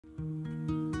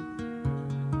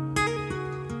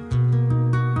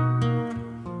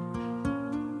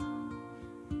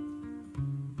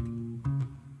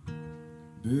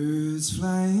birds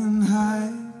flying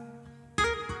high.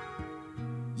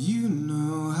 You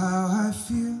know how I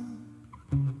feel.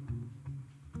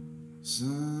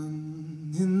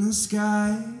 Sun in the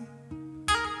sky.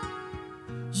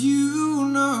 You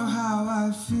know how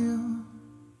I feel.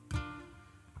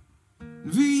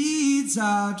 Reeds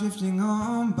are drifting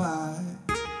on by.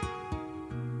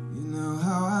 You know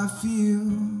how I feel.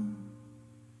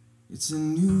 It's a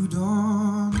new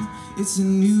dawn, it's a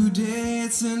new day,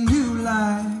 it's a new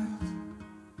life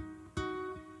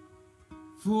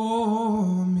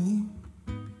for me.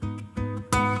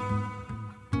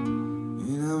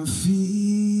 And I'm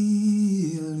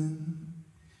feeling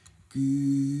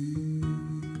good.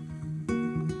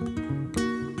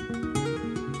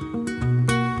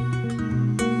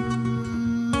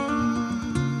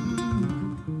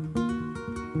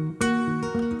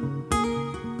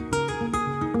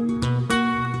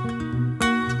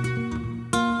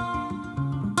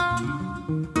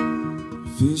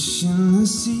 Fish in the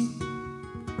sea,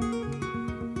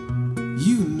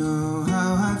 you know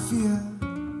how I feel.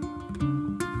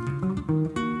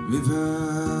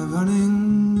 River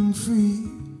running free,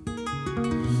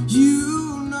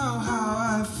 you know how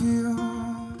I feel.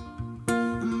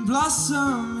 And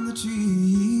blossom in the trees,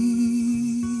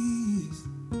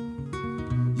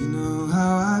 you know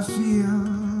how I feel.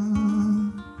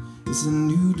 It's a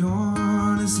new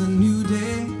dawn, it's a new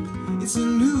day, it's a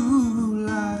new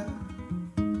life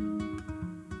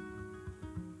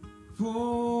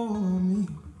for me,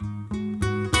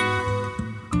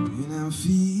 and I'm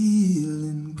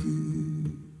feeling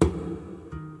good.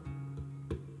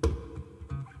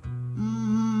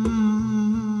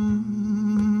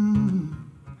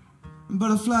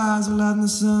 Butterflies are out in the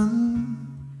sun.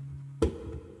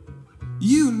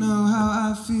 You know how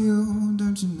I feel,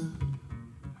 don't you know?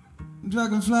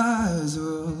 Dragonflies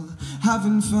are all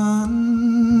having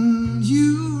fun.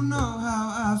 You know how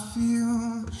I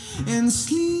feel. And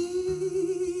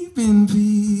sleep in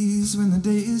peace when the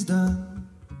day is done.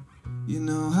 You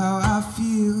know how I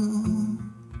feel.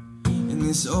 And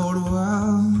this old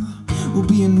world will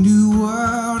be a new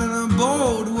world and a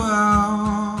bold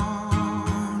world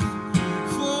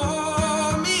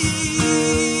for me.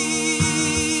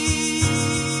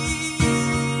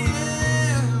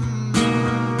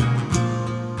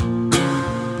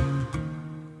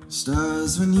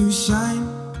 Stars when you shine,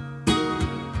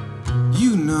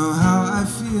 you know how I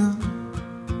feel.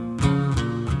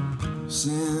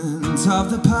 Scent of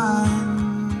the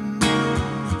pine,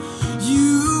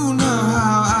 you know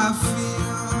how I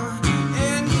feel.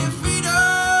 And your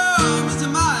freedom is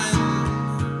mine,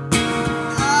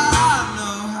 I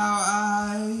know how I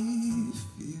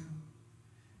feel.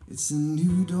 It's a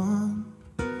new dawn,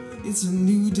 it's a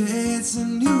new day, it's a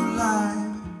new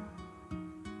life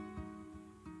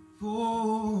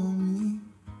for me.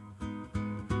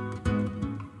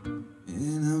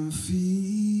 And I'm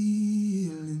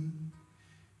feeling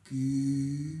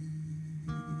good.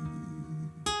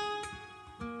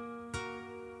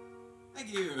 Thank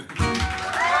you.